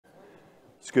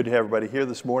It's good to have everybody here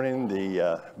this morning.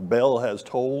 The bell has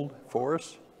tolled for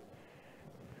us.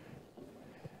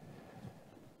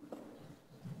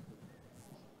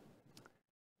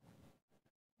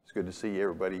 It's good to see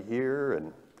everybody here,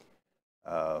 and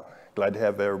glad to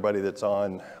have everybody that's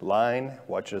online,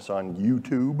 watching us on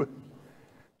YouTube.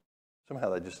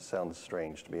 Somehow that just sounds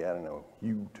strange to me. I don't know,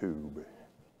 YouTube.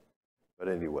 But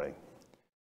anyway,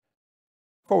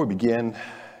 before we begin,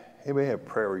 anybody have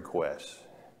prayer requests?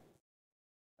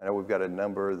 I know we've got a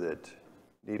number that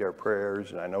need our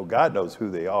prayers, and I know God knows who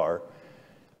they are,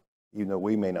 even though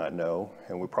we may not know.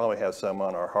 And we probably have some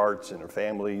on our hearts and our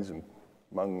families and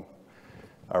among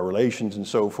our relations and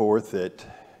so forth that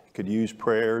could use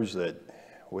prayers that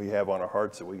we have on our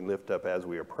hearts that we can lift up as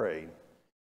we are praying.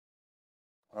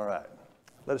 All right,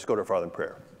 let us go to our Father in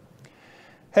prayer.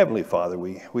 Heavenly Father,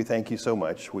 we thank you so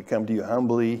much. We come to you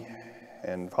humbly.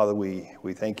 And Father, we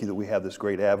thank you that we have this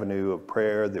great avenue of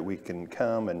prayer that we can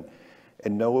come and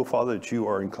know, Father, that you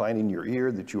are inclining your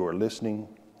ear, that you are listening,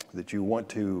 that you want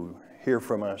to hear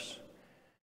from us.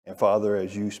 And Father,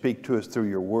 as you speak to us through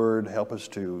your word, help us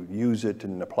to use it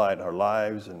and apply it in our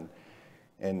lives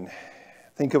and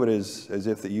think of it as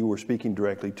if that you were speaking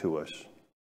directly to us.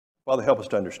 Father, help us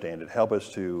to understand it. Help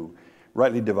us to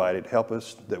rightly divide it. Help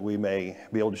us that we may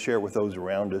be able to share it with those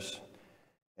around us.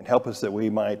 And help us that we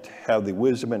might have the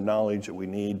wisdom and knowledge that we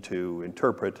need to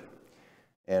interpret.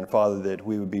 And Father, that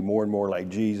we would be more and more like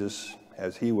Jesus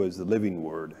as he was the living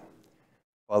word.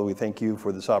 Father, we thank you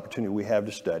for this opportunity we have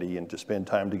to study and to spend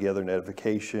time together in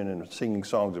edification and singing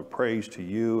songs of praise to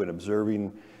you and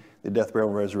observing the death, burial,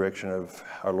 and resurrection of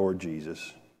our Lord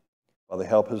Jesus. Father,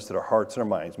 help us that our hearts and our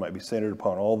minds might be centered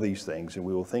upon all these things, and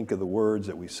we will think of the words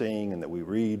that we sing and that we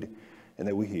read and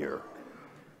that we hear.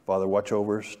 Father, watch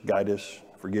over us, guide us,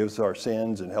 forgive us our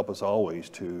sins, and help us always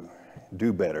to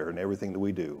do better in everything that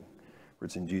we do. For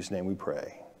it's in Jesus' name we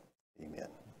pray. Amen.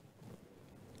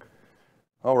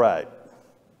 All right.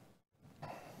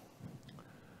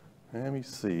 Let me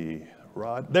see.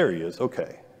 Rod, there he is.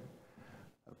 Okay.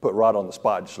 I put Rod on the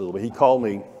spot just a little bit. He called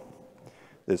me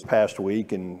this past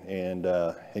week and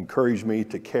encouraged me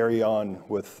to carry on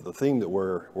with the theme that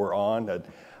we're on.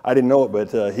 I didn't know it,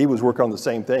 but he was working on the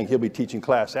same thing. He'll be teaching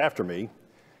class after me.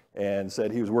 And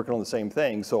said he was working on the same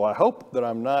thing. So I hope that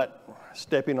I'm not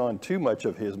stepping on too much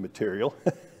of his material.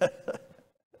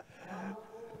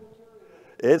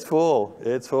 It's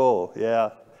full,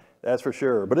 yeah, that's for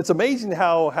sure. But it's amazing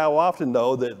how often,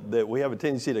 though, that we have a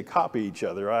tendency to copy each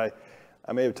other. I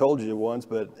may have told you once,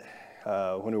 but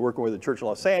when we were working with the church in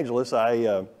Los Angeles,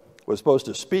 I was supposed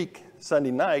to speak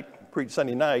Sunday night, preach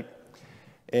Sunday night,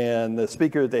 and the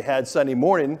speaker that they had Sunday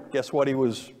morning, guess what he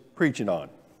was preaching on?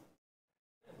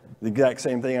 The exact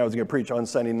same thing I was going to preach on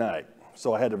Sunday night.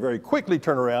 So I had to very quickly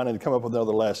turn around and come up with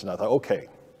another lesson. I thought, okay.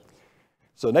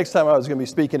 So next time I was going to be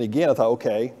speaking again, I thought,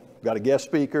 okay, got a guest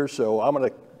speaker, so I'm going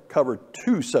to cover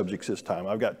two subjects this time.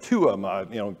 I've got two of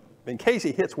them, in case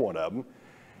he hits one of them.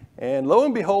 And lo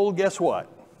and behold, guess what?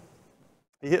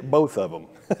 He hit both of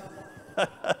them.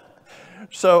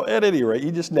 So at any rate,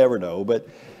 you just never know. But,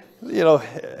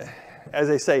 as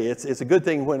they say, it's a good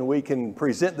thing when we can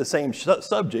present the same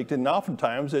subject, and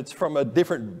oftentimes it's from a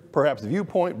different, perhaps,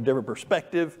 viewpoint, different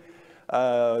perspective,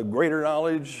 greater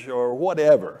knowledge, or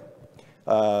whatever.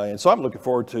 And so I'm looking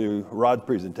forward to Rod's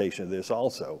presentation of this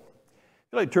also.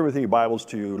 I'd like to turn with your Bibles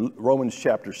to Romans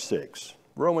chapter 6.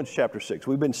 Romans chapter 6.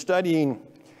 We've been studying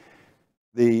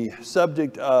the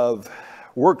subject of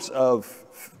works of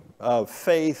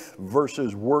faith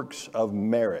versus works of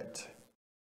merit.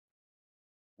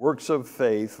 Works of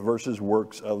faith versus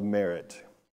works of merit.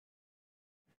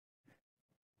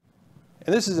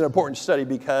 And this is an important study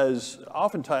because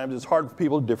oftentimes it's hard for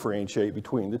people to differentiate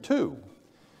between the two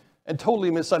and totally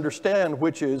misunderstand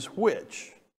which is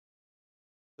which.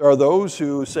 There are those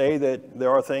who say that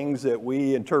there are things that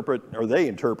we interpret, or they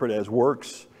interpret as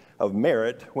works of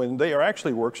merit when they are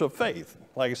actually works of faith.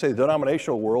 Like I say, the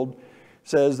denominational world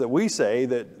says that we say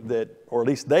that, or at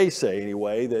least they say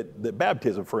anyway, that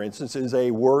baptism, for instance, is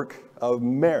a work of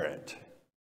merit.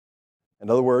 In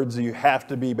other words, you have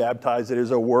to be baptized. It is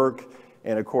a work,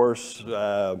 and of course,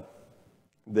 that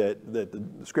the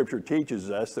Scripture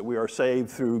teaches us that we are saved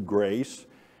through grace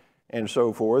and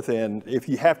so forth. And if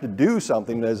you have to do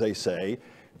something, as they say,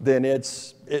 then it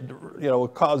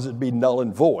causes it to be null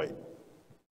and void.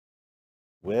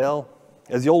 Well,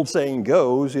 as the old saying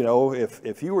goes,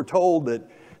 if you were told that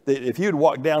if you'd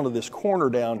walk down to this corner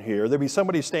down here, there'd be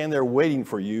somebody standing there waiting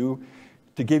for you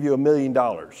to give you $1 million.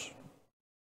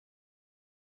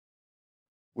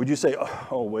 Would you say,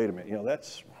 oh, wait a minute,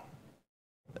 that's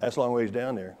a long ways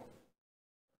down there.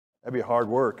 That'd be hard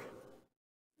work.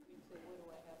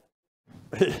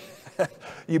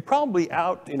 You probably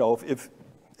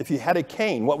if you had a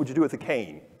cane, what would you do with a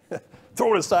cane?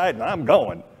 Throw it aside and I'm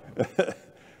going,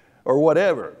 or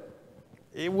whatever.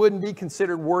 It wouldn't be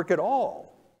considered work at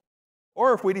all.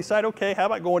 Or if we decide, okay, how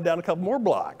about going down a couple more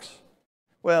blocks?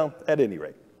 Well, at any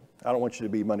rate, I don't want you to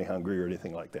be money hungry or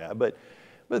anything like that. But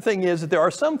the thing is that there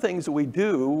are some things that we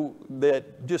do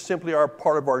that just simply are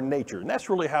part of our nature. And that's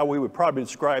really how we would probably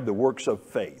describe the works of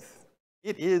faith.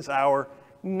 It is our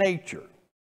nature.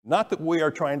 Not that we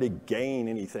are trying to gain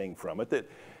anything from it,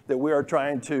 that we are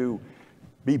trying to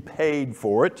be paid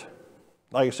for it.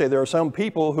 Like I say, there are some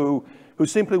people who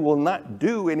simply will not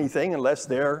do anything unless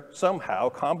they're somehow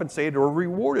compensated or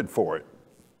rewarded for it.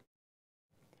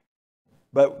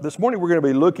 But this morning we're going to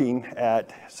be looking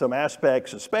at some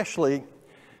aspects, especially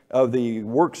of the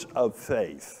works of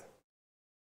faith,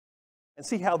 and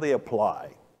see how they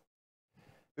apply.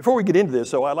 Before we get into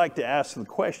this, though, I'd like to ask the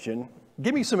question,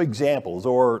 give me some examples,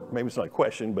 or maybe it's not a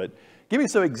question, but give me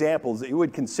some examples that you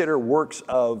would consider works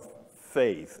of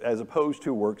faith as opposed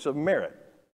to works of merit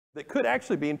that could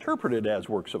actually be interpreted as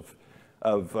works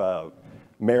of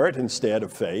merit instead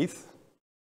of faith.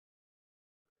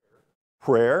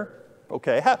 Prayer.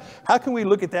 Okay, how can we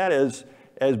look at that as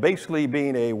basically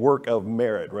being a work of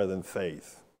merit rather than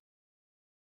faith?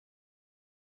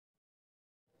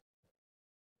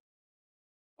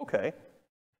 Okay.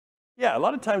 Yeah, a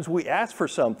lot of times we ask for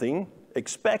something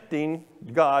expecting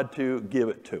God to give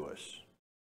it to us.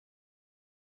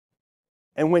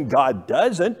 And when God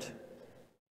doesn't,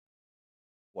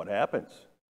 what happens?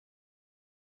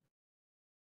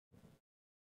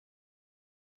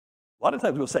 A lot of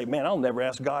times we'll say, man, I'll never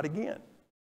ask God again.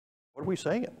 What are we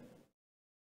saying?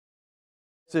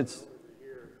 Since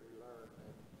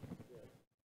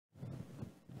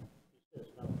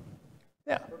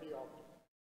yeah. Pretty often.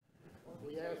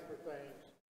 We ask for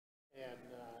things and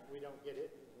we don't get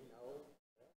it, and we know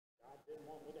God didn't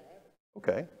want me to have it.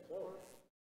 Okay. So,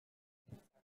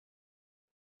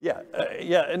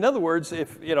 Yeah. In other words,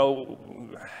 if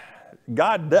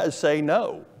God does say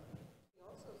no,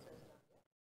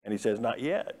 and He says not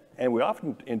yet, and we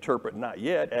often interpret not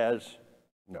yet as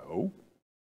no.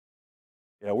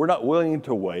 We're not willing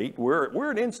to wait.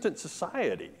 We're an instant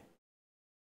society.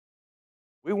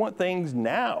 We want things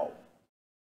now.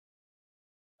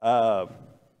 The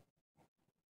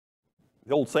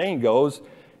old saying goes,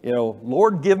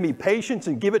 Lord, give me patience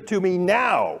and give it to me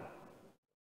now.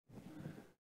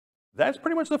 That's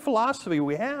pretty much the philosophy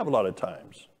we have a lot of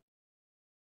times.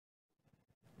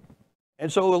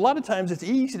 And so a lot of times it's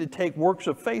easy to take works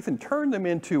of faith and turn them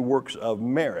into works of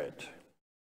merit.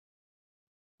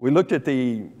 We looked at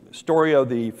the story of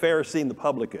the Pharisee and the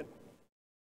publican.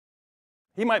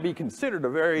 He might be considered a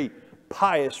very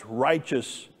pious,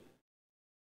 righteous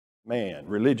man,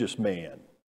 religious man, as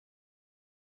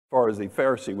far as the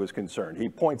Pharisee was concerned. He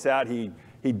points out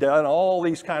he'd done all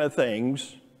these kind of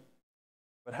things,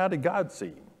 but how did God see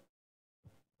him?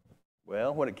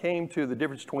 Well, when it came to the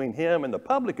difference between him and the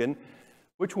publican,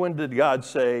 which one did God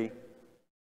say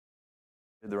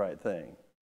did the right thing?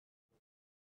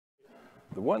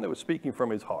 The one that was speaking from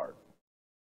his heart.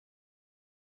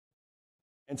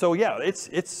 And so, yeah,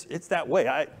 it's that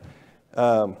way.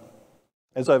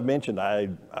 As I've mentioned, I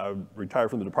retired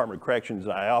from the Department of Corrections,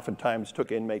 and I oftentimes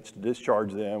took inmates to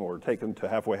discharge them or take them to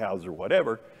halfway houses or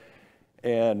whatever.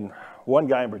 And one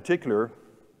guy in particular,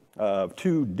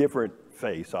 two different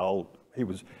faiths.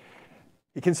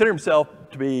 He considered himself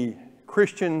to be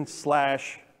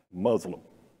Christian/Muslim.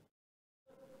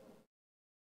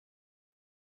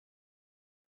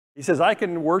 He says, I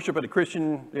can worship at a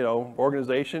Christian,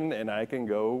 organization, and I can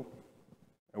go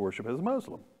and worship as a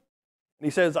Muslim. And he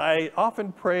says, I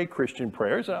often pray Christian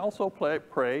prayers, and I also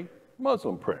pray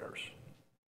Muslim prayers.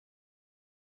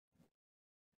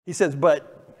 He says,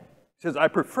 I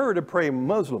prefer to pray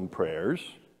Muslim prayers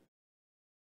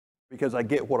because I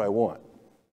get what I want.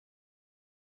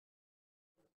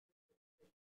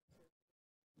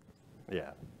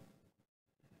 Yeah.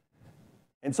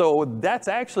 And so that's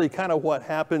actually kind of what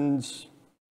happens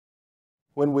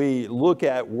when we look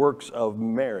at works of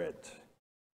merit,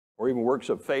 or even works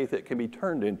of faith that can be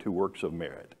turned into works of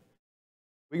merit.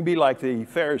 We can be like the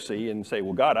Pharisee and say,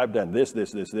 well, God, I've done this.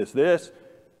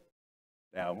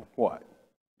 Now what?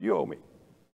 You owe me.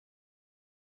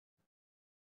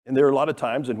 And there are a lot of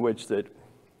times in which that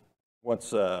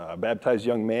once a baptized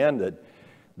young man that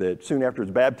soon after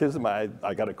his baptism, I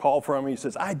got a call from him. He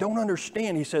says, I don't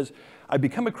understand. He says, I've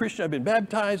become a Christian, I've been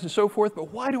baptized and so forth,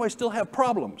 but why do I still have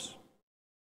problems?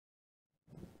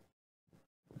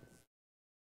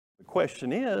 The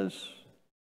question is,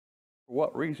 for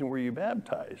what reason were you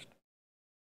baptized?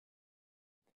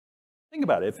 Think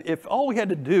about it. If all we had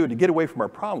to do to get away from our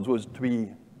problems was to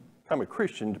become a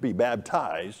Christian, to be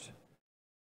baptized,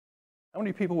 how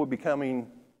many people would be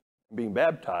being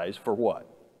baptized for what?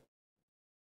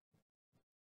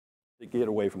 To get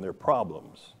away from their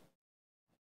problems.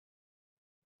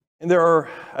 And there are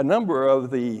a number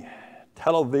of the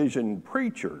television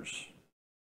preachers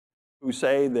who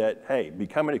say that, hey,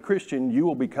 becoming a Christian, you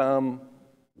will become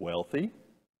wealthy.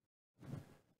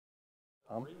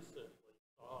 Recently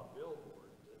saw a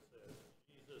billboard that says,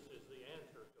 Jesus is the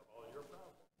answer to all your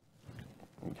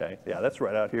problems. Okay, yeah, that's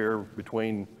right out here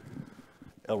between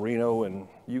El Reno and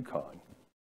Yukon.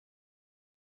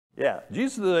 Yeah,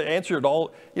 Jesus is the answer to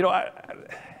all. You know,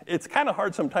 it's kind of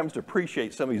hard sometimes to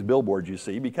appreciate some of these billboards you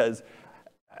see, because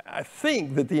I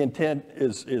think that the intent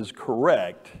is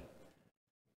correct,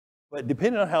 but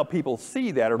depending on how people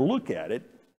see that or look at it,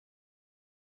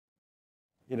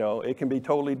 you know, it can be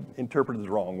totally interpreted the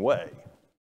wrong way.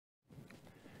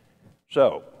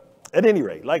 So, at any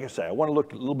rate, like I say, I want to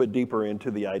look a little bit deeper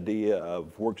into the idea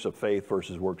of works of faith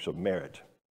versus works of merit.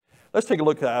 Let's take a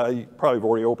look. You probably have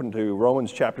already opened to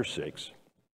Romans chapter 6.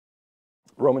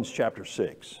 Romans chapter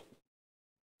 6.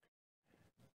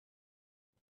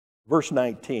 Verse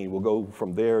 19, we'll go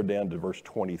from there down to verse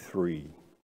 23.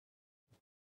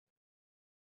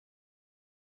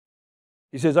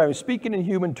 He says, I am speaking in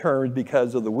human terms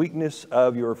because of the weakness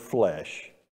of your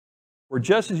flesh. For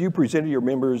just as you presented your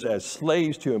members as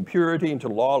slaves to impurity and to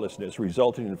lawlessness,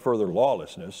 resulting in further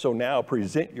lawlessness, so now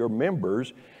present your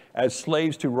members as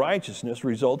slaves to righteousness,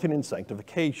 resulting in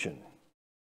sanctification.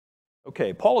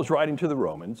 Okay, Paul is writing to the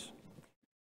Romans,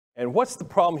 and what's the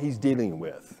problem he's dealing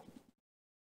with?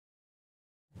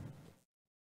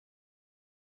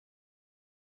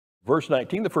 Verse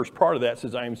 19, the first part of that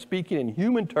says, I am speaking in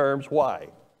human terms. Why?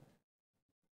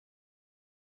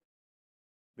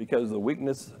 Because the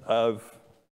weakness of,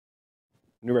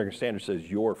 New American Standard says,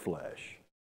 your flesh.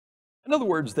 In other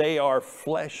words, they are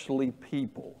fleshly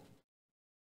people.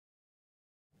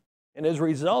 And as a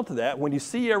result of that, when you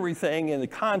see everything in the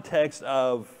context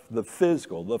of the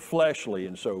physical, the fleshly,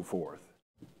 and so forth,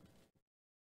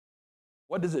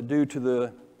 what does it do to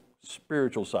the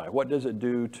spiritual side? What does it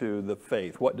do to the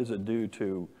faith? What does it do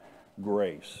to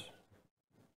grace?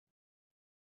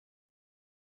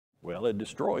 Well, it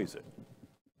destroys it.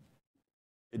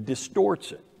 It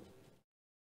distorts it.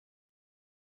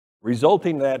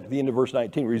 Resulting at the end of verse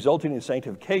 19, resulting in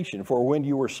sanctification. For when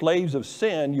you were slaves of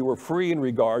sin, you were free in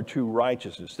regard to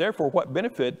righteousness. Therefore, what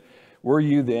benefit were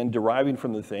you then deriving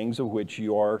from the things of which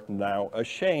you are now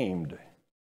ashamed?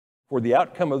 For the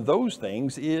outcome of those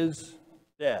things is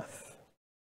death.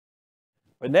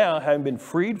 But now, having been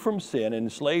freed from sin and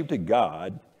enslaved to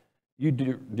God, you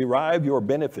derive your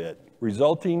benefit,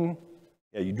 resulting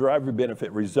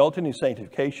in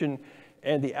sanctification,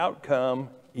 and the outcome,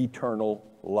 eternal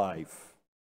life.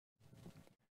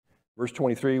 Verse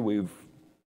 23, we've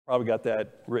probably got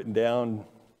that written down,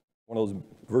 one of those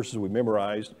verses we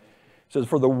memorized. It says,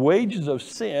 for the wages of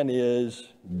sin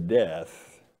is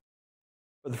death,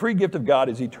 but the free gift of God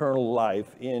is eternal life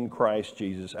in Christ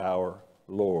Jesus our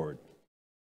Lord.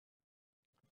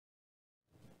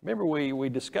 Remember we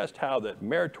discussed how that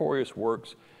meritorious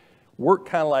works work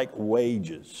kind of like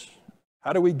wages.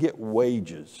 How do we get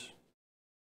wages?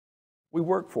 We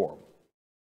work for them.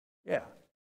 Yeah.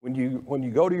 When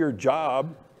you go to your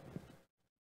job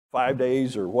 5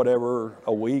 days or whatever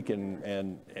a week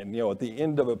and you know, at the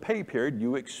end of a pay period,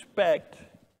 you expect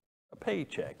a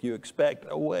paycheck. You expect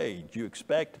a wage. You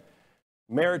expect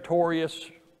meritorious,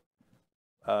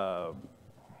 some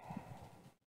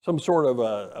sort of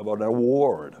an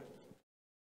award.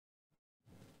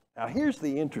 Now, here's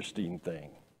the interesting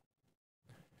thing.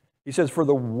 He says, for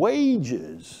the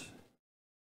wages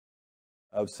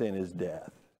of sin is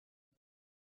death.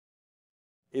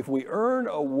 If we earn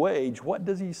a wage, what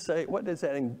does he say? What does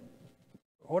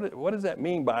that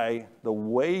mean by the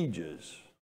wages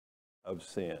of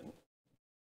sin?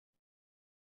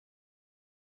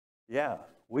 Yeah,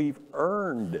 we've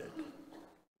earned it.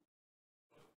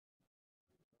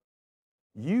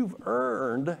 You've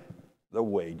earned the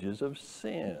wages of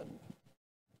sin.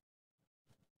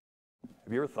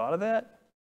 Have you ever thought of that?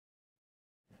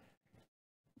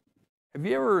 Have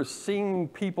you ever seen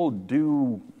people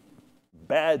do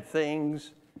bad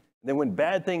things, and then when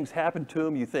bad things happen to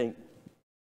them, you think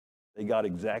they got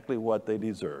exactly what they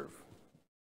deserve?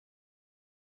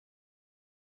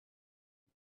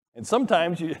 And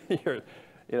sometimes the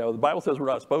Bible says we're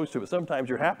not supposed to, but sometimes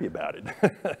you're happy about it.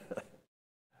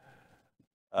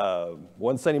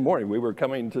 One Sunday morning, we were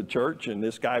coming to church, and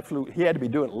this guy he had to be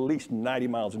doing at least 90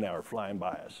 miles an hour flying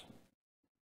by us.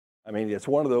 I mean, it's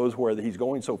one of those where he's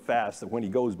going so fast that when he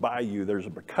goes by you, there's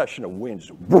a percussion of wind.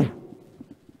 Just woof.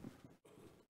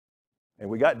 And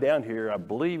we got down here, I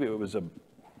believe it was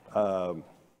I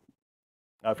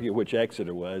forget which exit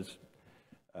it was,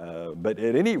 but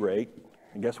at any rate,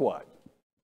 and guess what?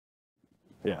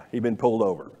 Yeah, he'd been pulled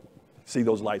over. See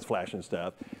those lights flashing and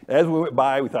stuff. As we went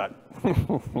by, we thought,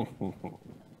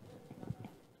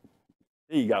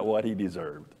 he got what he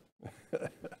deserved.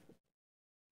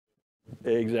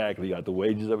 Exactly, he got the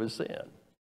wages of his sin.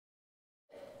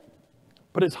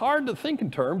 But it's hard to think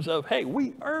in terms of, hey,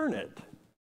 we earn it.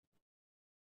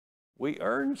 We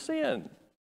earn sin.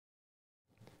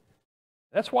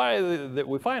 That's why that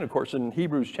we find, of course, in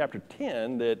Hebrews chapter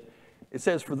 10 that it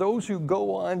says, for those who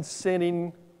go on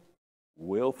sinning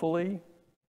willfully,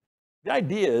 the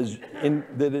idea is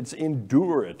that it's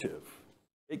endurative.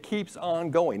 It keeps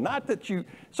on going. Not that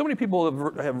so many people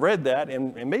have read that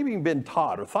and maybe even been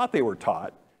taught or thought they were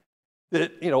taught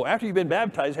that, after you've been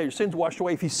baptized, have your sins washed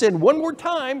away. If you sin one more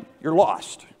time, you're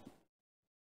lost.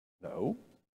 No,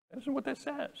 that isn't what that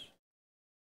says.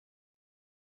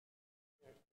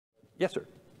 Yes, sir.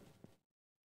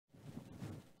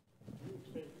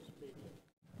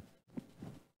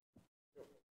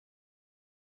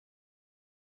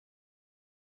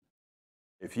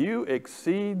 If you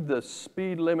exceed the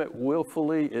speed limit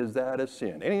willfully, is that a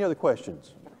sin? Any other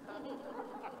questions?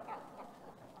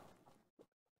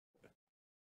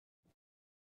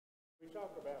 We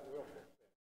talk about willful sin.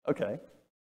 Okay.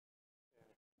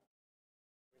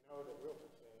 We know that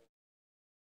willful sin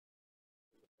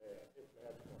is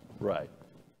bad sin. Right.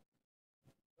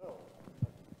 So, the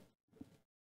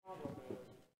problem is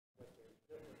that there's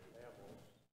different levels.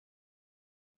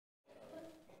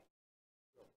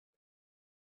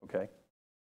 Okay.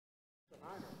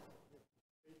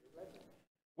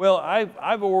 Well,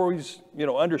 I've always,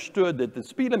 understood that the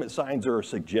speed limit signs are a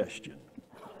suggestion.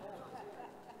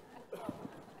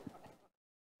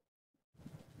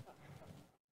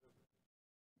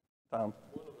 Tom?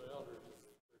 One of the elders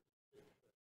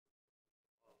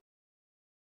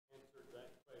answered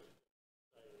that question,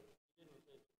 saying, he didn't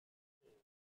think it was sin,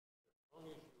 as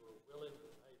long as you were willing to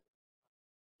pay.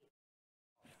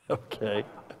 Okay.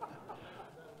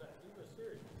 He was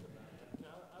serious about that.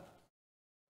 Now, I've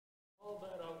called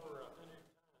that over 100 times,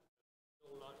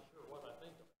 still not sure what I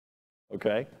think of it.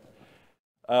 Okay.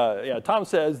 Tom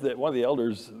says that one of the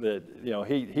elders that,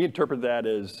 he interpreted that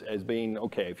as being,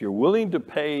 okay, if you're willing to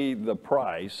pay the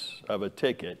price of a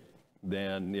ticket,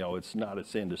 then, it's not a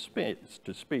sin to speed.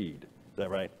 Is that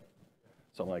right?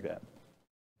 Something like that.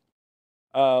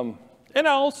 And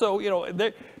also,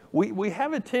 we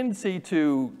have a tendency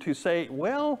to say,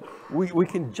 well, we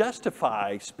can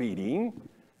justify speeding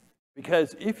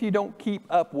because if you don't keep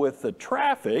up with the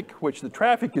traffic, which the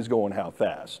traffic is going how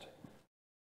fast?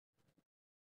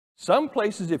 Some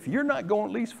places, if you're not going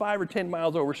at least 5 or 10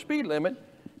 miles over speed limit,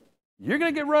 you're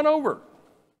going to get run over.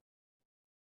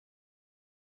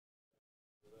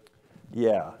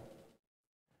 Yeah.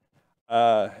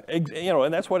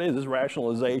 And that's what it is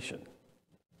rationalization.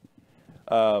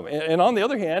 And on the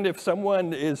other hand, if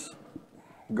someone is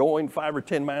going 5 or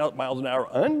 10 miles an hour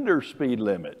under speed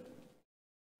limit,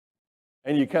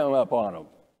 and you come up on them,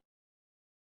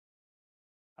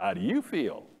 how do you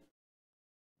feel?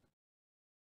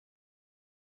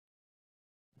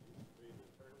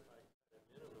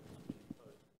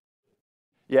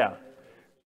 Yeah.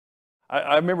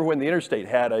 I remember when the interstate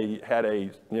had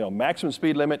a maximum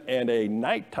speed limit and a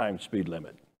nighttime speed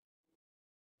limit.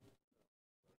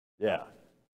 Yeah.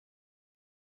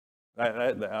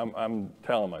 I'm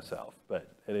telling myself, but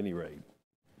at any rate.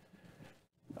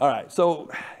 All right,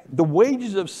 so the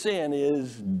wages of sin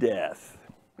is death.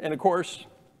 And of course,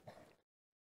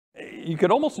 you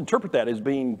could almost interpret that as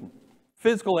being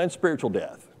physical and spiritual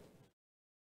death.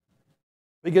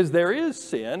 Because there is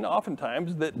sin,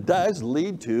 oftentimes, that does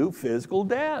lead to physical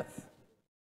death,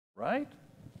 right?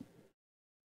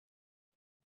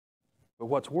 But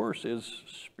what's worse is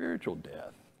spiritual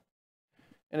death.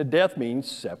 And a death means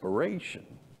separation.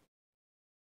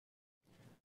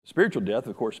 Spiritual death,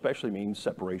 of course, especially means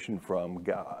separation from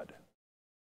God.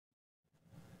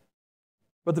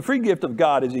 But the free gift of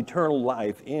God is eternal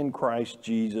life in Christ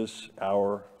Jesus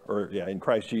our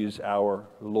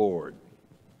Lord.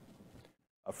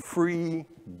 A free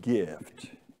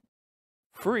gift.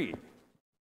 Free.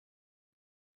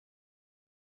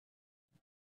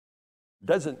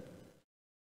 Doesn't,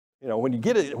 when you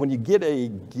get a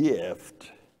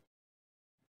gift,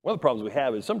 one of the problems we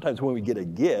have is sometimes when we get a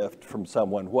gift from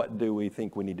someone, what do we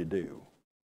think we need to do?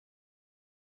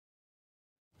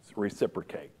 It's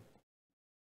reciprocate.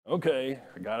 Okay,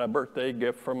 I got a birthday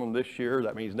gift from them this year.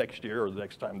 That means next year or the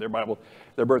next time their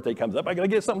birthday comes up, I got to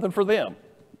get something for them.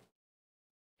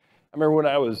 I remember when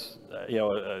I was,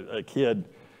 a kid,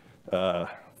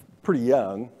 pretty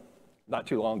young, not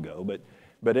too long ago, but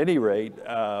at any rate,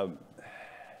 I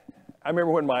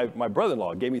remember when my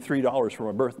brother-in-law gave me $3 for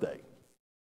my birthday.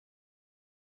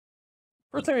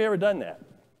 First time he ever done that.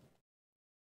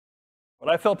 But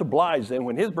I felt obliged then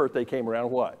when his birthday came around,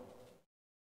 what?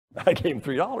 I gave him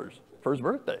 $3 for his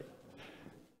birthday.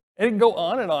 And it can go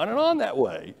on and on and on that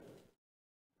way.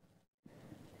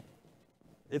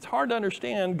 It's hard to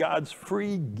understand God's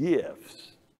free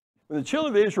gifts. When the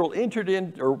children of Israel entered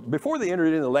in, or before they entered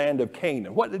into the land of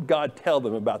Canaan, what did God tell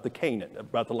them about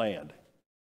the land?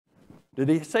 Did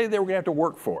he say they were going to have to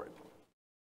work for it?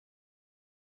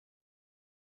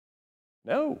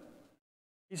 No.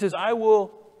 He says, I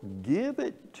will give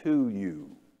it to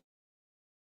you.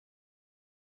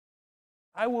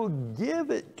 I will give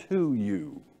it to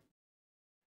you.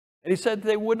 And he said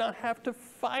they would not have to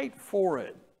fight for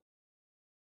it.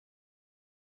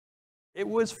 It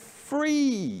was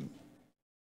free.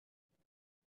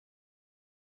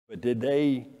 But did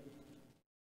they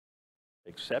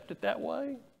accept it that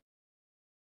way?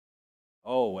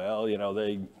 Oh, well,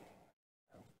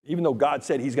 even though God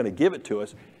said he's going to give it to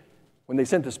us, when they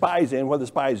sent the spies in, what did the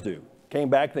spies do? Came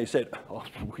back and they said, oh,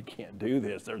 we can't do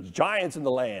this. There's giants in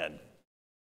the land.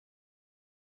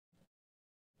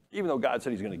 Even though God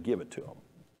said he's going to give it to them.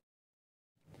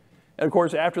 And of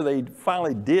course, after they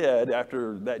finally did,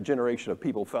 after that generation of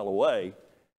people fell away,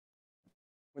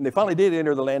 when they finally did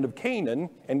enter the land of Canaan,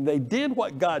 and they did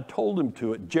what God told them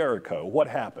to at Jericho, what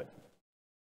happened?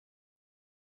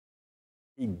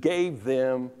 He gave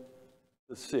them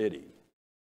the city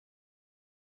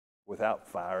without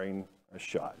firing a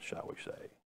shot, shall we say.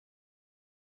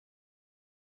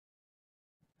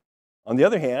 On the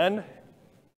other hand,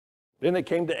 then they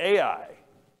came to Ai.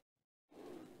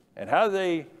 And how did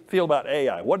they feel about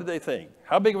Ai? What did they think?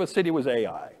 How big of a city was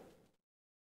Ai?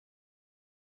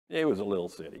 It was a little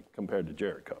city compared to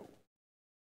Jericho.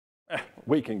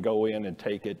 We can go in and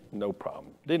take it, no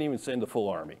problem. Didn't even send the full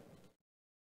army.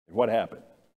 And what happened?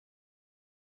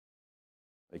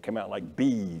 They came out like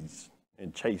bees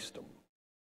and chased them.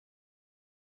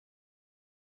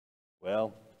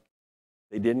 Well,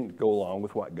 they didn't go along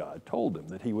with what God told them,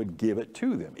 that he would give it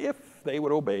to them if they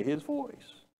would obey his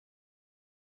voice.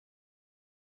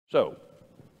 So,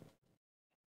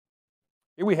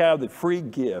 here we have the free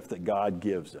gift that God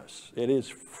gives us. It is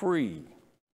free.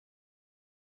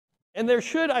 And there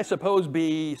should, I suppose,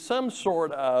 be some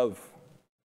sort of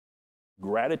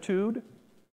gratitude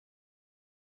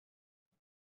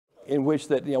in which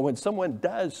that, when someone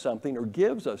does something or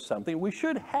gives us something, we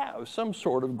should have some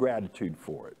sort of gratitude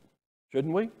for it.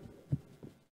 Shouldn't we?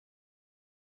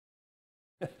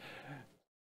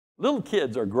 Little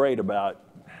kids are great about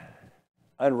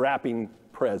unwrapping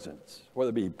presents, whether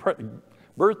it be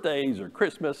birthdays or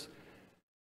Christmas.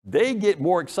 They get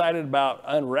more excited about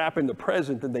unwrapping the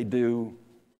present than they do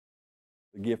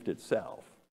the gift itself.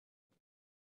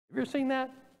 Have you ever seen that?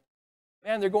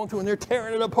 Man, they're going through and they're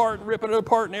tearing it apart and ripping it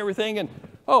apart and everything, and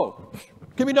oh,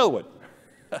 give me another one.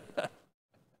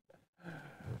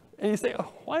 And you say,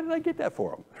 oh, why did I get that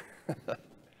for them?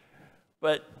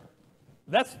 But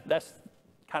that's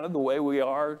kind of the way we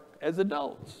are as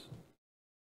adults.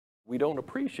 We don't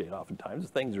appreciate oftentimes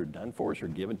the things that are done for us or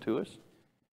given to us.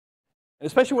 And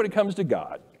especially when it comes to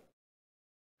God.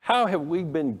 How have we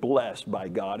been blessed by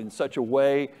God in such a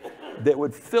way that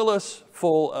would fill us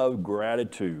full of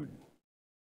gratitude?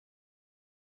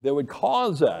 That would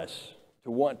cause us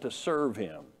to want to serve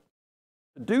him.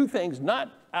 To do things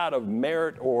not out of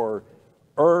merit or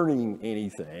earning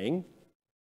anything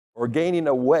or gaining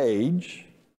a wage,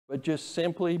 but just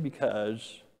simply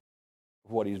because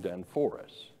of what he's done for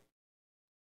us.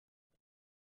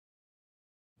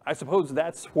 I suppose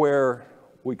that's where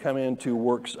we come into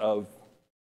works of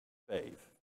faith.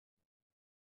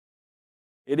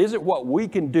 It isn't what we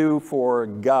can do for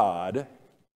God,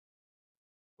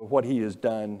 but what he has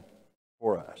done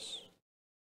for us.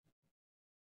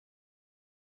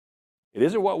 It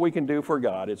isn't what we can do for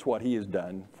God, it's what he has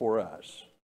done for us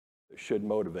that should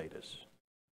motivate us.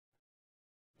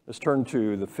 Let's turn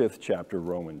to the 5th chapter of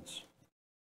Romans.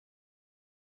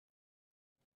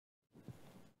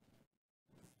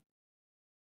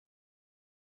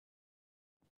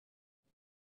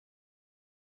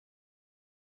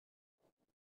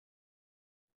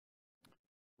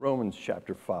 Romans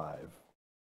chapter 5.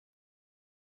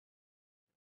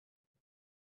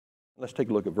 Let's take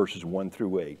a look at verses 1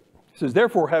 through 8. It says,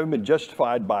 therefore, having been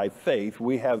justified by faith,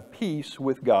 we have peace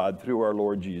with God through our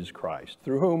Lord Jesus Christ,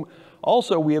 through whom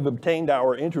also we have obtained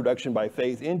our introduction by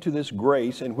faith into this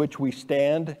grace in which we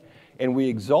stand, and we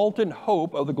exult in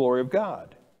hope of the glory of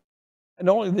God. And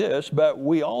not only this, but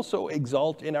we also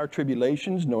exult in our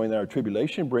tribulations, knowing that our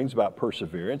tribulation brings about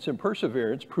perseverance, and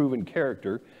perseverance, proven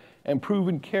character, and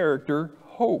proven character,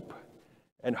 hope.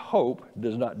 And hope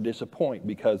does not disappoint,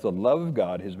 because the love of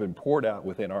God has been poured out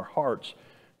within our hearts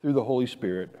through the Holy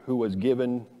Spirit who was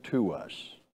given to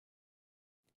us.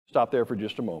 Stop there for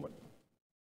just a moment.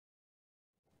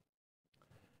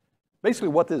 Basically,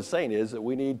 what this is saying is that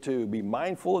we need to be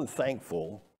mindful and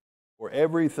thankful for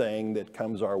everything that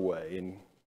comes our way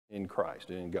in Christ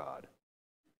and in God.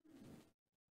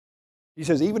 He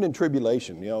says, even in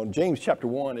tribulation, in James chapter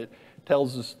 1, it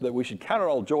tells us that we should count it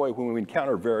all joy when we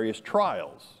encounter various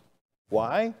trials.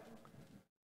 Why?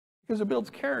 Because it builds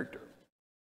character.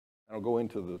 I don't go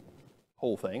into the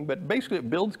whole thing, but basically it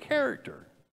builds character.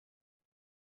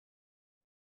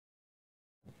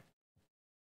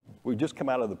 We've just come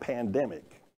out of the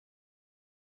pandemic.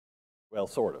 Well,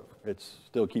 sort of. It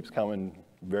still keeps coming,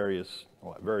 various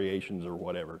variations or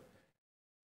whatever.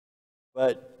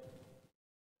 But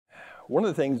one of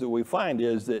the things that we find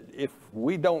is that if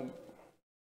we don't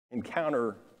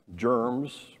encounter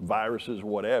germs, viruses,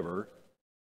 whatever,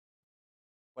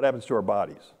 what happens to our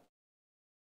bodies?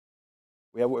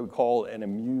 We have what we call an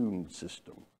immune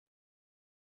system.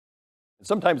 And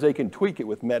sometimes they can tweak it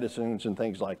with medicines and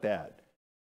things like that.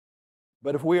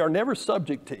 But if we are never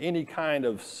subject to any kind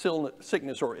of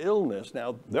sickness or illness,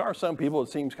 now there are some people, it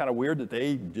seems kind of weird that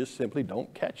they just simply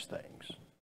don't catch things.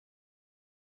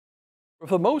 But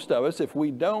for most of us, if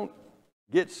we don't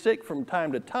get sick from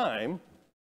time to time,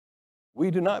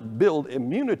 we do not build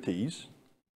immunities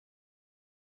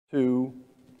to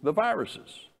the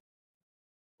viruses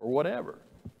or whatever.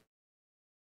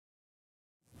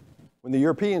 When the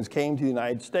Europeans came to the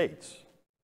United States,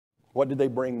 what did they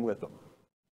bring with them?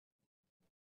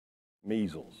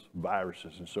 Measles,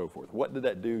 viruses, and so forth. What did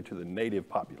that do to the native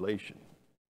population?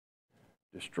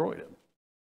 Destroyed them.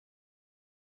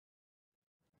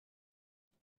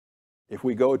 If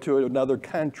we go to another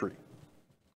country,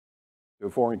 to a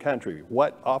foreign country,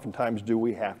 what oftentimes do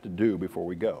we have to do before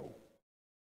we go?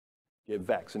 Get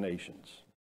vaccinations.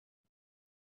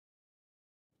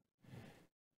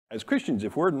 As Christians,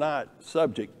 if we're not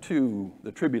subject to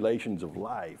the tribulations of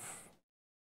life,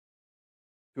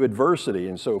 to adversity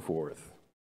and so forth,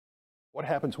 what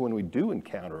happens when we do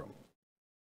encounter them?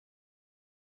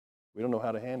 We don't know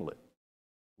how to handle it.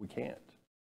 We can't.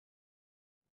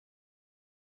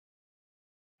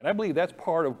 And I believe that's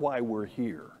part of why we're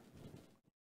here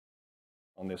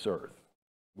on this earth.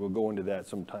 We'll go into that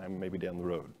sometime maybe down the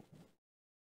road.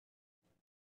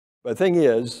 But the thing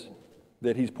is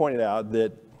that he's pointed out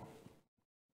that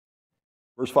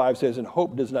verse 5 says, and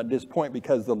hope does not disappoint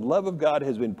because the love of God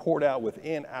has been poured out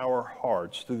within our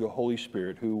hearts through the Holy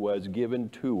Spirit who was given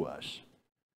to us.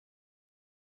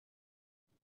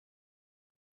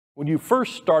 When you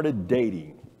first started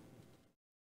dating,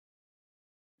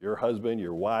 your husband,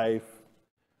 your wife,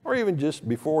 or even just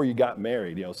before you got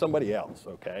married, somebody else,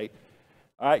 okay?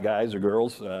 All right, guys or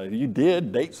girls, you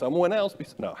did date someone else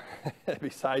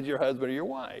besides your husband or your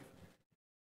wife.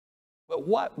 But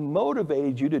what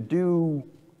motivated you to do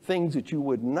things that you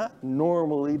would not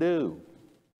normally do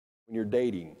when you're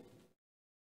dating?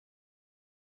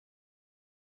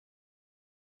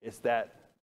 It's that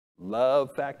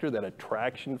love factor, that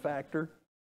attraction factor.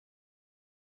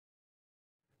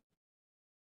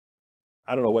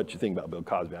 I don't know what you think about Bill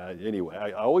Cosby. Anyway,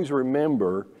 I always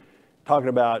remember talking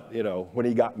about, when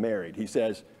he got married. He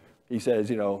says,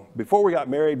 before we got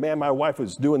married, man, my wife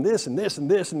was doing this and this and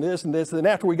this and this and this. And then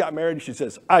after we got married, she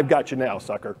says, I've got you now,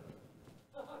 sucker.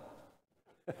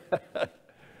 You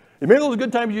remember those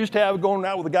good times you used to have going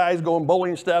out with the guys, going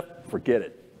bowling and stuff? Forget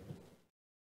it.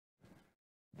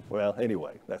 Well,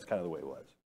 anyway, that's kind of the way it was.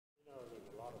 There's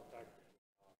a lot of factors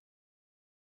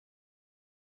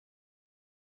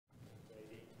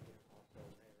dating, also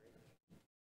marriage.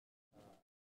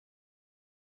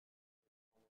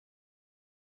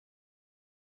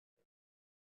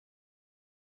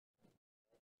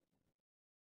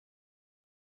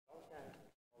 All kinds of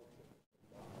emotions.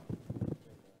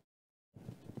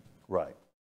 Right.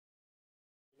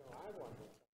 I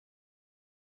wonder,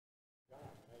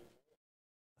 God made me.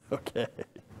 Okay.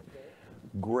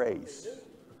 Grace.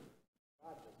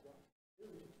 God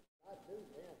knew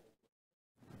then.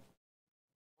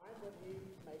 Why would he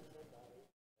make somebody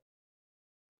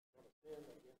going to sin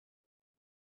against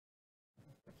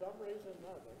him? For some reason or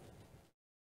another,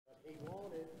 but he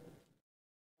wanted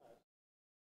us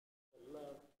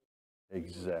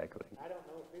Exactly. I don't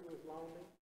know if he was lonely.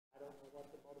 I don't know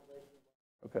what the motivation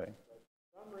was. Okay. But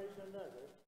for some reason or another,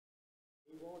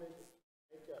 he wanted to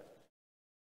make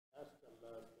us to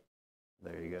love him.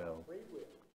 There you go. Free will.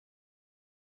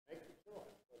 Make the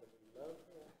choice whether we love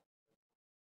him.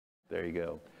 There you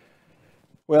go.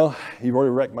 Well, you've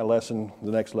already wrecked my lesson,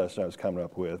 the next lesson I was coming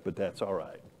up with, but that's all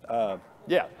right.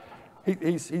 Yeah,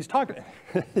 he's talking.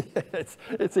 You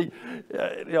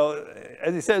know,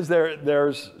 as he says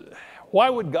there's why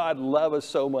would God love us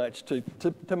so much to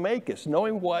make us,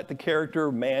 knowing what the character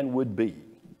of man would be?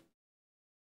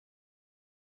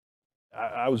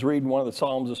 I was reading one of the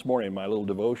Psalms this morning in my little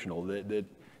devotional that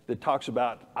talks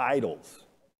about idols.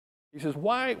 He says,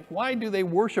 why do they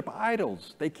worship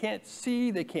idols? They can't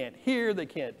see, they can't hear, they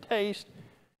can't taste,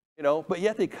 you know, but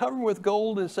yet they cover them with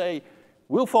gold and say,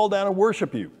 we'll fall down and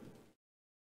worship you.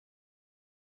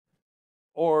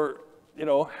 Or, you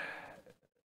know,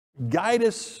 guide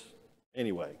us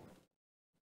anyway.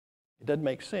 It doesn't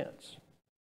make sense.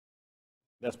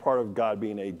 That's part of God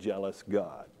being a jealous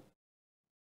God.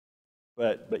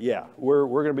 But yeah, we're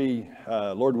going to be,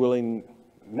 Lord willing,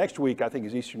 next week, I think,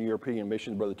 is Eastern European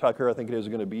Missions. Brother Tucker, I think it is,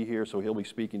 going to be here, so he'll be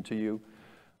speaking to you.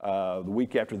 The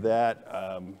week after that,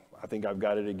 I think I've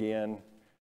got it again.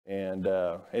 And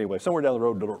anyway, somewhere down the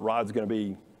road, Rod's going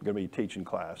to be teaching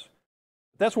class.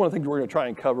 That's one of the things we're going to try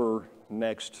and cover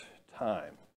next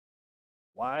time.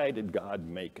 Why did God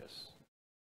make us?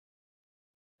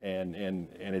 And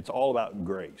it's all about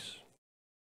grace.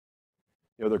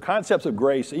 You know, there are concepts of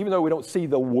grace, even though we don't see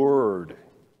the word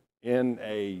in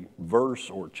a verse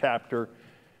or chapter,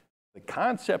 the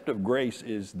concept of grace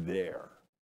is there,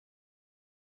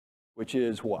 which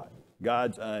is what?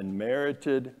 God's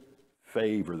unmerited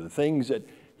favor, the things that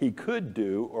he could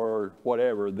do or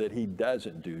whatever that he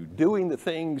doesn't do, doing the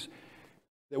things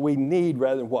that we need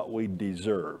rather than what we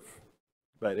deserve.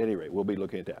 But at any rate, we'll be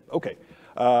looking at that. Okay.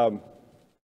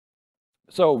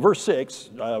 So verse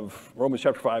 6 of Romans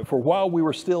chapter 5, for while we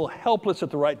were still helpless at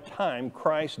the right time,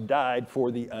 Christ died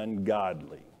for the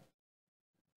ungodly.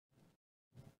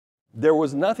 There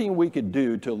was nothing we could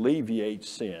do to alleviate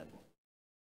sin,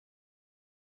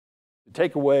 to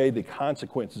take away the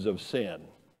consequences of sin.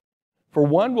 For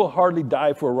one will hardly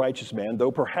die for a righteous man,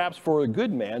 though perhaps for a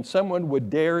good man someone would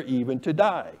dare even to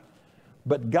die.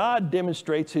 But God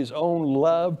demonstrates his own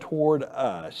love toward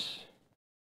us,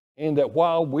 in that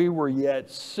while we were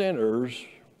yet sinners,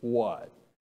 what?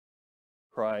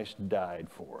 Christ died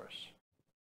for us.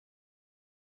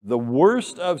 The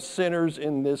worst of sinners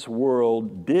in this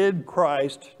world, did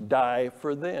Christ die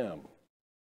for them?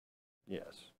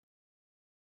 Yes.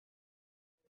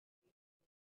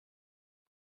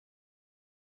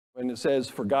 When it says,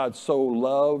 for God so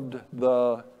loved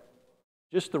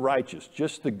just the righteous,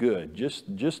 just the good,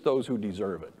 just those who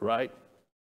deserve it, right?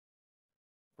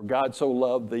 For God so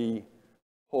loved the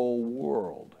whole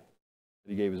world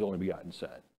that he gave his only begotten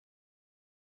Son.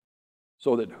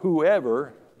 So that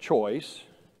whoever choice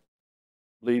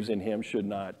believes in him should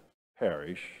not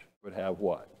perish, but have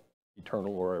what?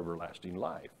 Eternal or everlasting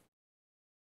life.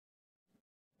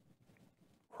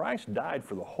 Christ died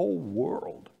for the whole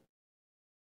world.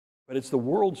 But it's the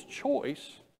world's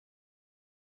choice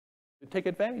to take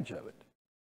advantage of it.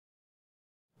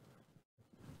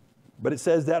 But it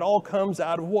says that all comes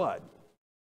out of what?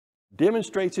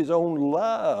 Demonstrates his own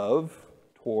love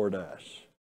toward us.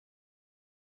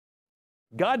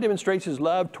 God demonstrates his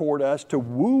love toward us to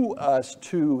woo us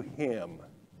to him.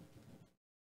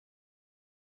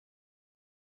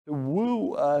 To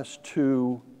woo us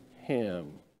to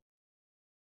him.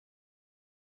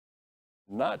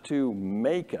 Not to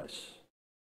make us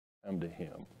come to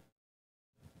him.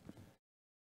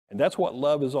 And that's what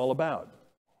love is all about.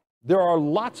 There are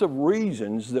lots of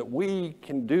reasons that we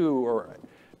can do or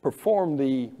perform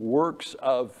the works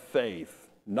of faith,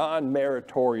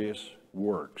 non-meritorious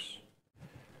works.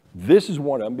 This is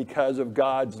one of them because of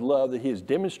God's love that he has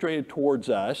demonstrated towards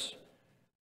us,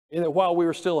 in that while we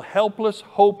were still helpless,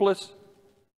 hopeless,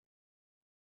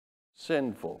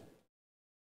 sinful,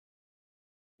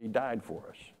 he died for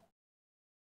us.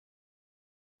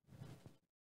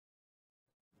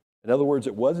 In other words,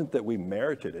 it wasn't that we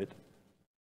merited it.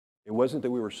 It wasn't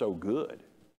that we were so good.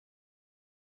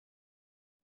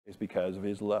 It's because of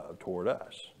his love toward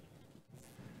us.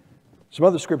 Some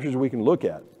other scriptures we can look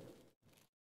at.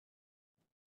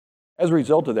 As a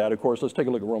result of that, of course, let's take a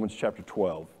look at Romans chapter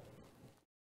 12.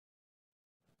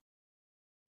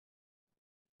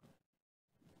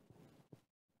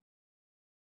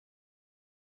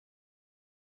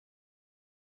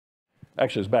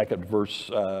 Actually, it's back up to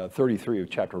verse 33 of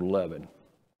chapter 11.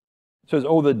 It says,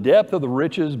 oh, the depth of the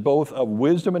riches both of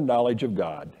wisdom and knowledge of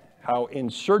God. How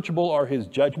unsearchable are his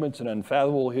judgments and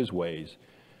unfathomable his ways.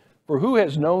 For who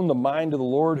has known the mind of the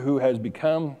Lord, who has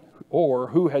become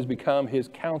his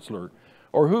counselor,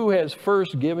 or who has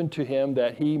first given to him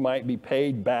that he might be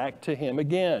paid back to him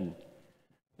again?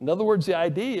 In other words, the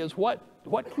idea is what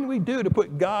can we do to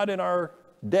put God in our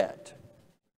debt?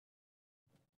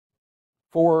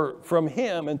 For from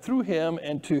him and through him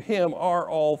and to him are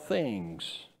all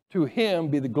things. To him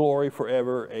be the glory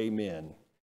forever. Amen.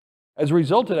 As a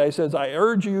result of that, he says, I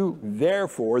urge you,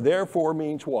 therefore. Therefore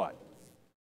means what?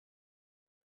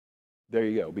 There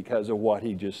you go, because of what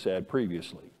he just said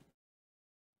previously.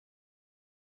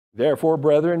 Therefore,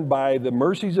 brethren, by the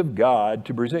mercies of God,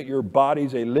 to present your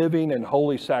bodies a living and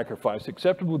holy sacrifice,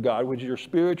 acceptable to God, which is your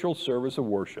spiritual service of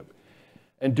worship.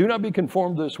 And do not be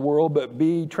conformed to this world, but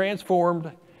be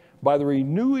transformed by the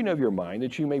renewing of your mind,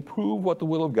 that you may prove what the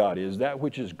will of God is, that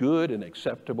which is good and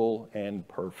acceptable and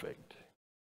perfect.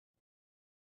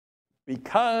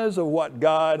 Because of what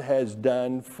God has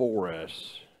done for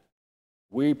us,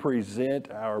 we present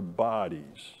our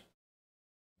bodies.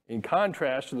 In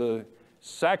contrast to the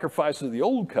sacrifice of the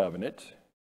old covenant,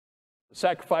 the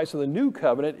sacrifice of the new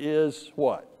covenant is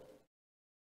what?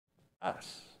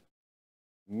 Us.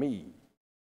 Me.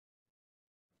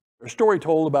 There's a story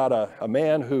told about a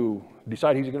man who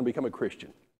decided he's going to become a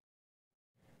Christian.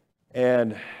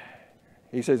 And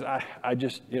he says, I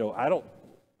just, I don't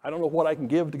know what I can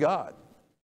give to God.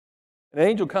 An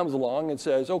angel comes along and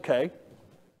says, okay,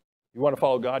 you want to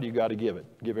follow God, you got to give it.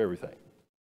 Give everything.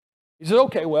 He says,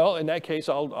 okay, well, in that case,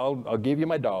 I'll give you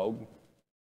my dog.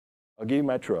 I'll give you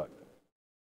my truck.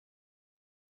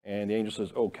 And the angel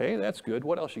says, okay, that's good.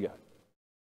 What else you got?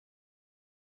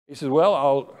 He says,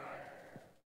 well,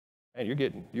 man,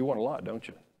 you want a lot, don't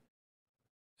you?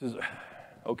 He says,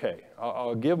 okay,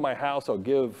 I'll give my house, I'll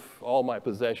give all my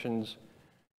possessions.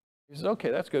 He says,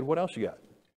 okay, that's good. What else you got?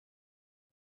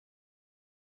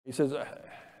 He says, the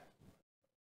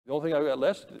only thing I've got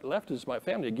left is my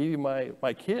family. I give you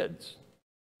my kids.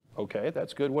 Okay,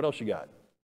 that's good. What else you got?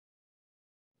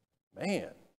 Man.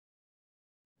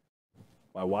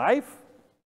 My wife?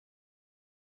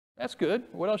 That's good.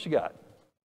 What else you got?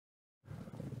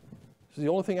 He says, the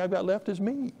only thing I've got left is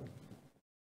me.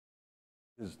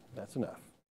 He says, that's enough.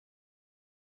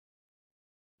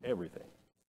 Everything.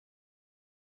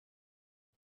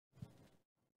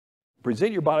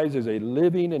 Present your bodies as a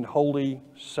living and holy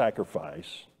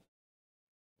sacrifice,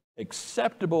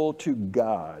 acceptable to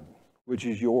God, which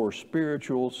is your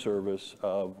spiritual service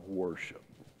of worship.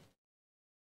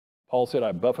 Paul said,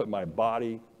 I buffet my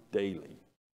body daily.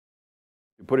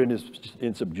 He put it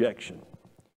in subjection.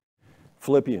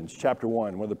 Philippians chapter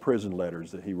 1, one of the prison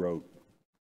letters that he wrote.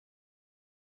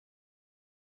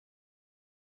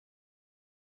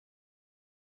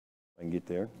 I can get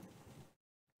there.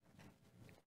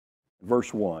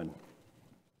 Verse 1.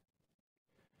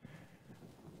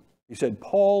 He said,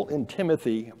 Paul and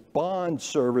Timothy,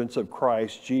 bondservants of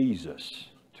Christ Jesus,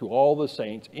 to all the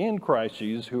saints in Christ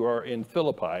Jesus who are in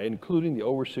Philippi, including the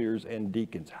overseers and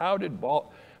deacons. How did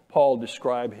Paul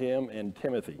describe him and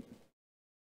Timothy?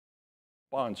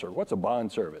 Bondservant. What's a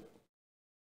bondservant?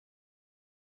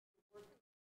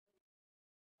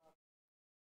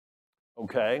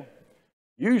 Okay.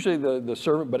 Usually the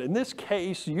servant, but in this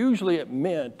case, usually it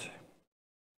meant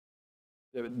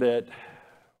that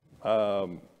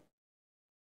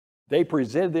they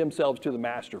presented themselves to the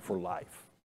master for life.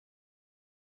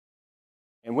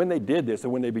 And when they did this,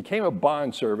 and when they became a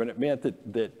bondservant, it meant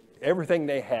that everything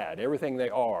they had, everything they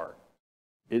are,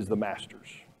 is the master's.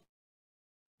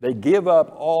 They give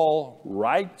up all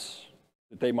rights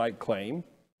that they might claim.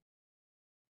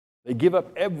 They give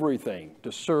up everything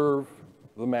to serve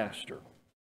the master.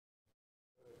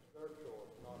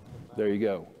 There you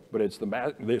go. But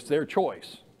it's their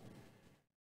choice.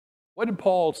 What did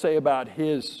Paul say about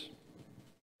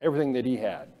everything that he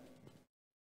had?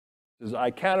 He says,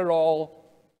 I count it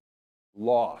all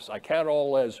loss. I count it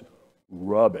all as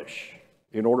rubbish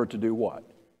in order to do what?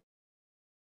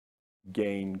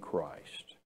 Gain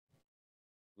Christ.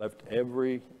 Left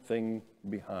everything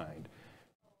behind.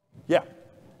 Yeah.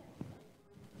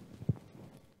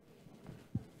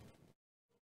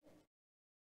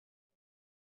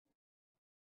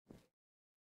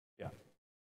 Yeah.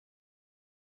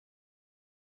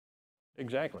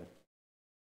 Exactly.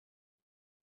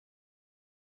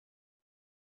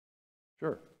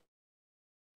 Sure.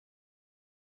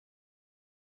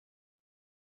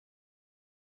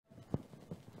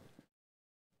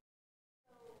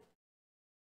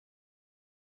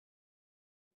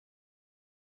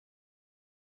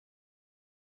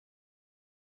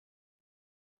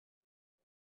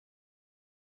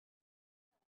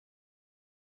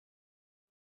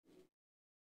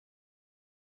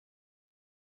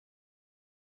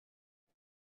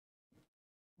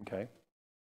 Okay?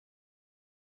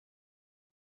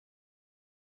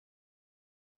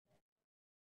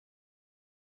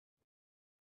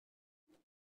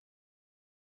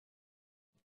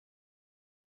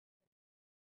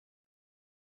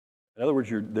 In other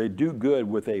words, they do good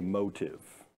with a motive.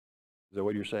 Is that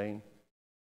what you're saying?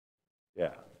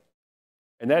 Yeah.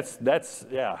 And that's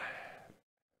yeah.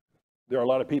 There are a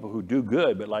lot of people who do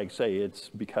good, but like say it's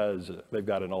because they've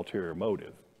got an ulterior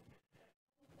motive.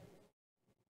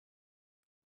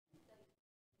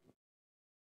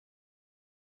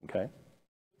 Okay?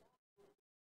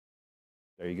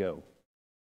 There you go.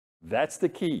 That's the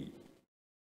key.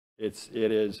 It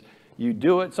is, you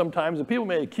do it sometimes, and people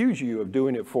may accuse you of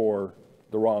doing it for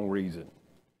the wrong reason.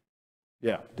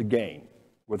 Yeah, to gain,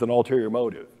 with an ulterior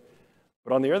motive.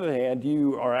 But on the other hand,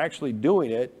 you are actually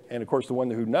doing it, and of course the one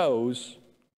who knows,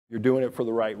 you're doing it for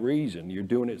the right reason. You're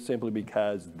doing it simply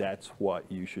because that's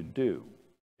what you should do.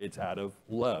 It's out of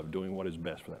love, doing what is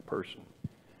best for that person.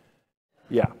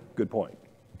 Yeah, good point.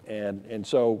 And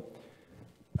so,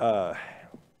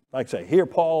 like I say, here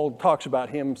Paul talks about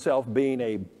himself being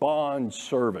a bond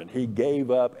servant. He gave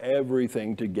up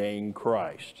everything to gain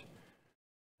Christ.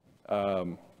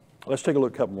 Let's take a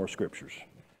look at a couple more scriptures.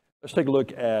 Let's take a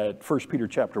look at 1 Peter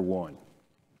chapter 1.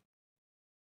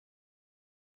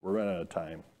 We're running out of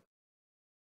time.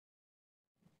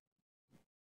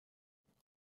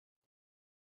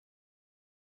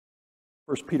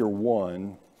 First Peter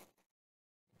 1.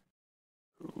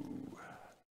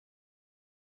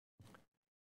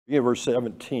 Begin verse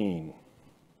 17.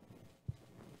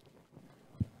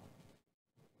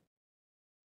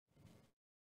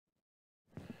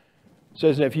 It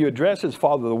says, and if you address as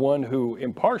Father the one who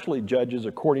impartially judges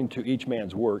according to each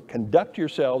man's work, conduct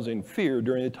yourselves in fear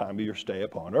during the time of your stay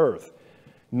upon earth,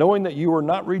 knowing that you are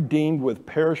not redeemed with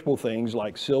perishable things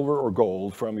like silver or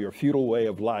gold from your futile way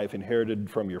of life inherited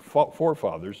from your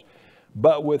forefathers,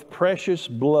 but with precious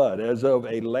blood as of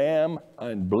a lamb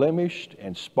unblemished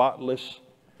and spotless,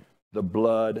 the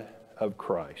blood of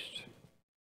Christ.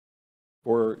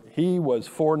 For he was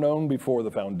foreknown before the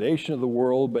foundation of the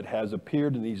world, but has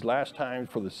appeared in these last times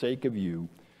for the sake of you,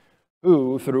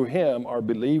 who through him are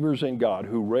believers in God,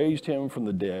 who raised him from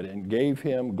the dead and gave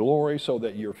him glory, so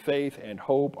that your faith and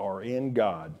hope are in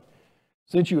God.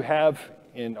 Since you have,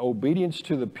 in obedience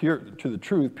to the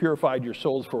truth, purified your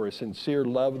souls for a sincere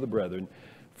love of the brethren,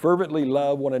 fervently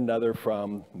love one another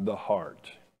from the heart.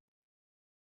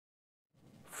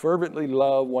 Fervently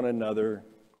love one another,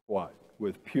 what?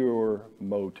 With pure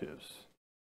motives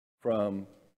from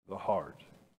the heart.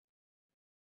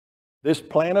 This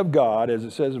plan of God, as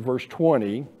it says in verse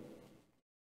 20,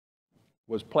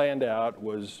 was planned out,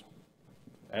 was,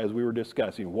 as we were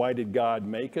discussing, why did God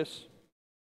make us?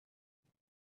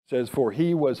 It says, for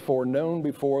he was foreknown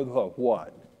before the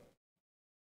what?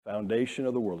 Foundation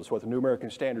of the world. That's what the New American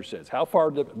Standard says. How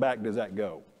far back does that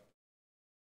go?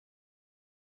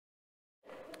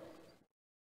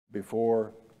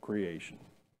 Before creation.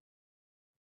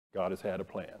 God has had a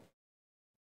plan.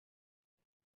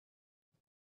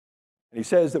 And he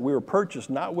says that we were purchased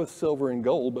not with silver and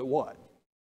gold, but what?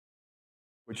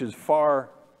 Which is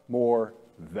far more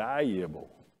valuable.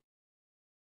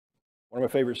 One of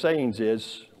my favorite sayings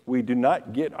is, we do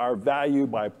not get our value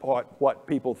by what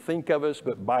people think of us,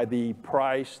 but by the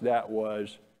price that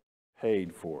was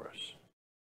paid for us.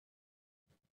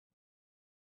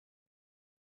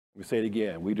 We say it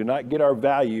again. We do not get our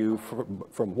value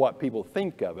from what people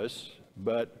think of us,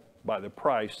 but by the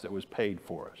price that was paid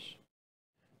for us.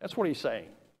 That's what he's saying.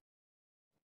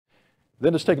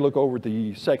 Then let's take a look over at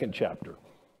the second chapter.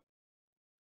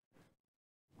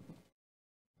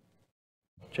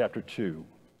 Chapter 2.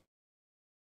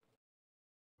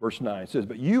 Verse 9 says,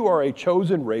 but you are a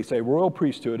chosen race, a royal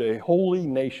priesthood, a holy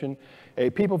nation,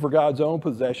 a people for God's own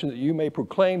possession, that you may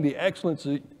proclaim the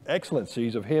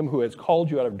excellencies of him who has called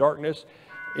you out of darkness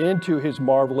into his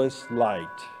marvelous light.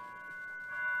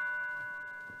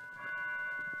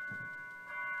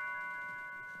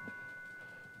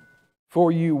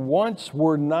 For you once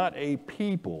were not a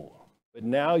people, but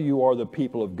now you are the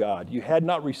people of God. You had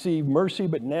not received mercy,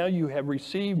 but now you have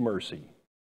received mercy.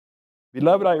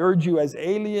 Beloved, I urge you as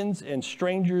aliens and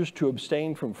strangers to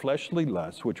abstain from fleshly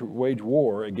lusts, which wage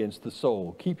war against the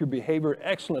soul. Keep your behavior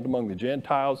excellent among the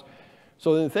Gentiles,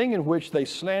 so that the thing in which they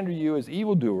slander you as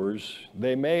evildoers,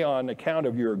 they may, on account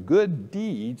of your good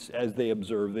deeds, as they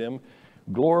observe them,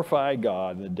 glorify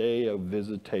God in the day of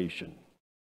visitation,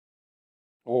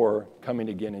 or coming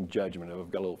again in judgment. I've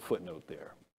got a little footnote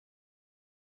there.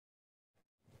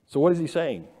 So what is he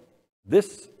saying?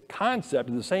 This concept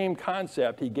is the same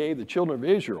concept he gave the children of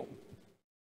Israel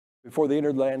before they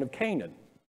entered the land of Canaan.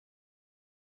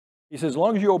 He says, as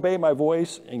long as you obey my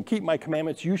voice and keep my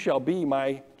commandments, you shall be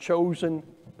my chosen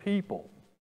people.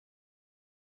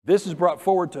 This is brought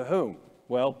forward to whom?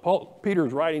 Well, Peter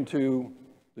is writing to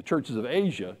the churches of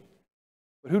Asia,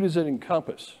 but who does it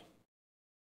encompass?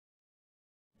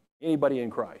 Anybody in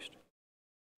Christ.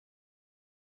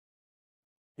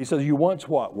 He says, you once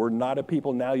what? Were not a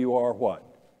people, now you are what?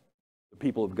 The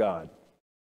people of God.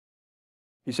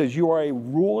 He says, you are a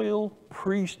royal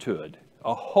priesthood,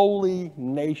 a holy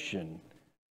nation,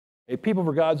 a people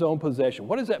for God's own possession.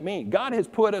 What does that mean? God has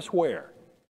put us where?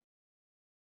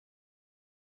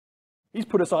 He's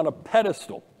put us on a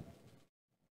pedestal.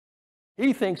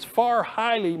 He thinks far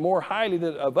more highly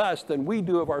of us than we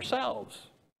do of ourselves.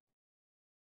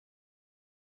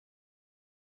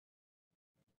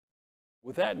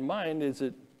 With that in mind, is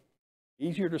it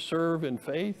easier to serve in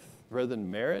faith rather than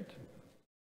merit?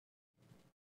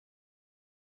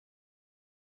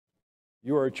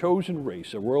 You are a chosen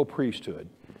race, a royal priesthood.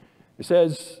 It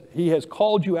says, he has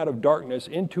called you out of darkness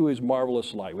into his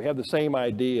marvelous light. We have the same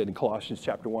idea in Colossians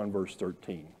chapter 1, verse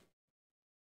 13.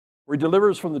 Where he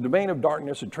delivers us from the domain of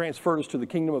darkness and transferred us to the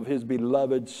kingdom of his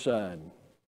beloved Son.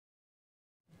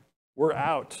 We're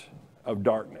out of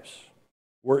darkness.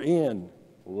 We're in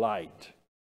light.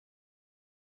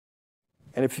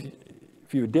 And if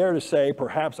you dare to say,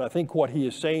 perhaps I think what he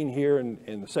is saying here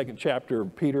in the second chapter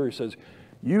of Peter, he says,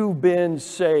 you've been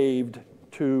saved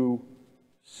to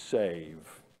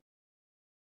save.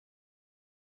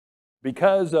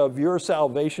 Because of your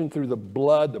salvation through the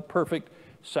blood, the perfect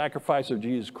sacrifice of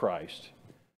Jesus Christ,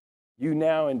 you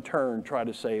now in turn try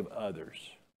to save others.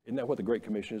 Isn't that what the Great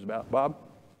Commission is about, Bob?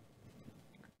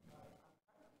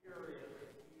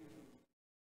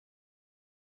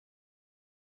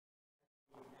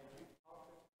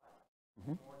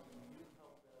 Mm-hmm.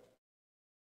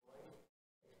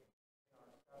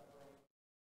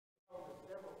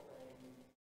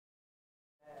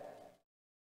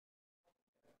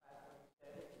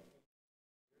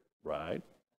 Right. And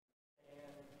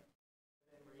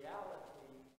in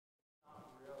reality, it's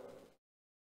not really.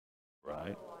 Right.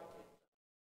 Like it's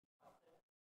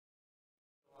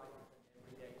an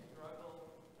everyday struggle.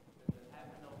 Does it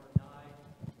happen overnight?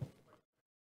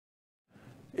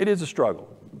 It is a struggle.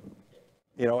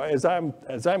 You know, as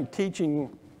I'm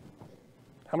teaching,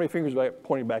 how many fingers are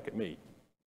pointing back at me?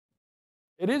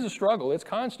 It is a struggle. It's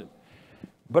constant.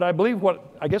 But I believe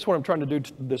I guess what I'm trying to do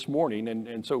this morning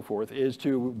and so forth is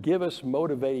to give us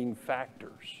motivating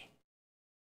factors.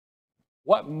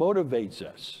 What motivates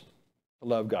us to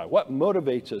love God? What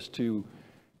motivates us to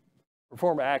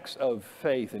perform acts of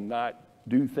faith and not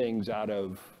do things out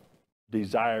of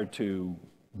desire to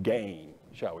gain,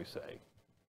 shall we say?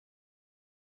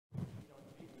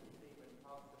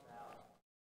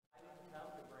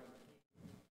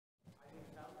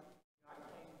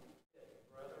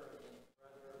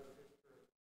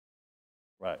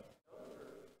 Right.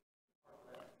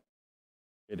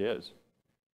 It is.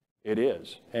 It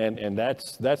is. And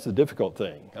that's the difficult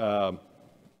thing.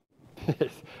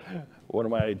 One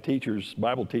of my teachers,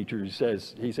 Bible teachers,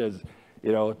 he says,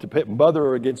 you know, to pit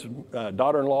mother against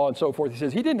daughter-in-law and so forth, he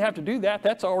says, he didn't have to do that.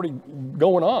 That's already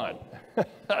going on.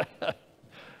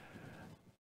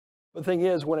 The thing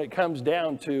is, when it comes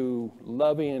down to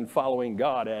loving and following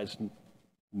God as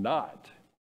not,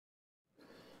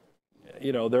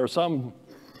 you know, there are some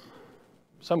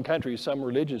countries, some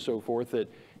religions, so forth, that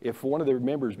if one of their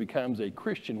members becomes a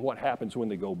Christian, what happens when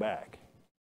they go back?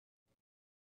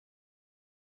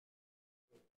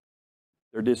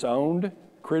 They're disowned,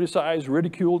 criticized,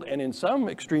 ridiculed, and in some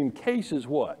extreme cases,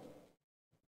 what?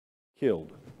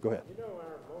 Killed. Go ahead. You know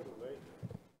our motivation.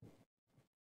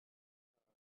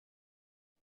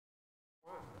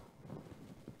 Why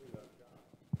we love God?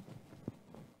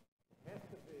 It has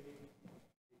to be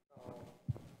because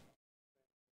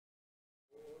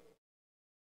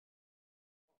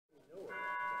we know about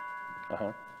God.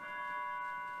 Uh-huh.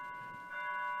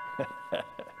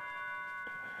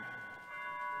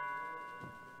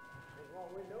 And what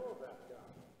we know about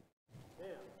God.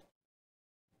 Now,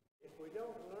 if we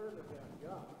don't learn about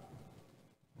God,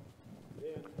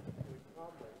 then we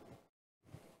probably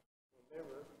will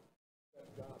never let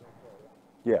God into our life.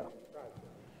 Yeah. Right.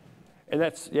 And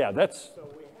that's. So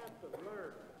we have to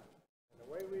learn. And the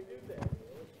way we do that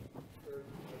is through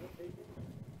other people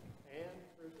and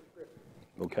through the Scripture.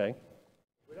 Okay.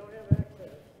 If we don't have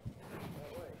access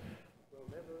that way, we'll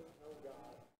never know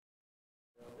God.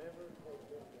 We'll never take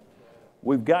Him.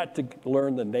 We've got to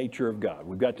learn the nature of God.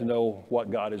 We've got to know what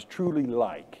God is truly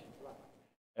like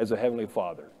as a Heavenly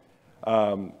Father.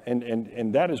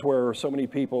 And that is where so many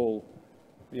people,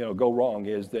 you know, go wrong,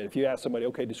 is that if you ask somebody,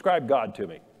 okay, describe God to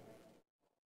me.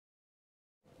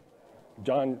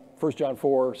 1 John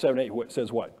 4, 7, 8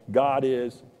 says what? God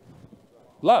is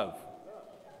love.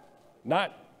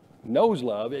 Not knows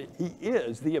love, he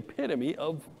is the epitome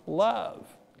of love.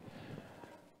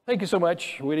 Thank you so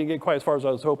much. We didn't get quite as far as I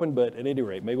was hoping, but at any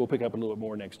rate, maybe we'll pick up a little bit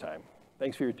more next time.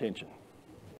 Thanks for your attention.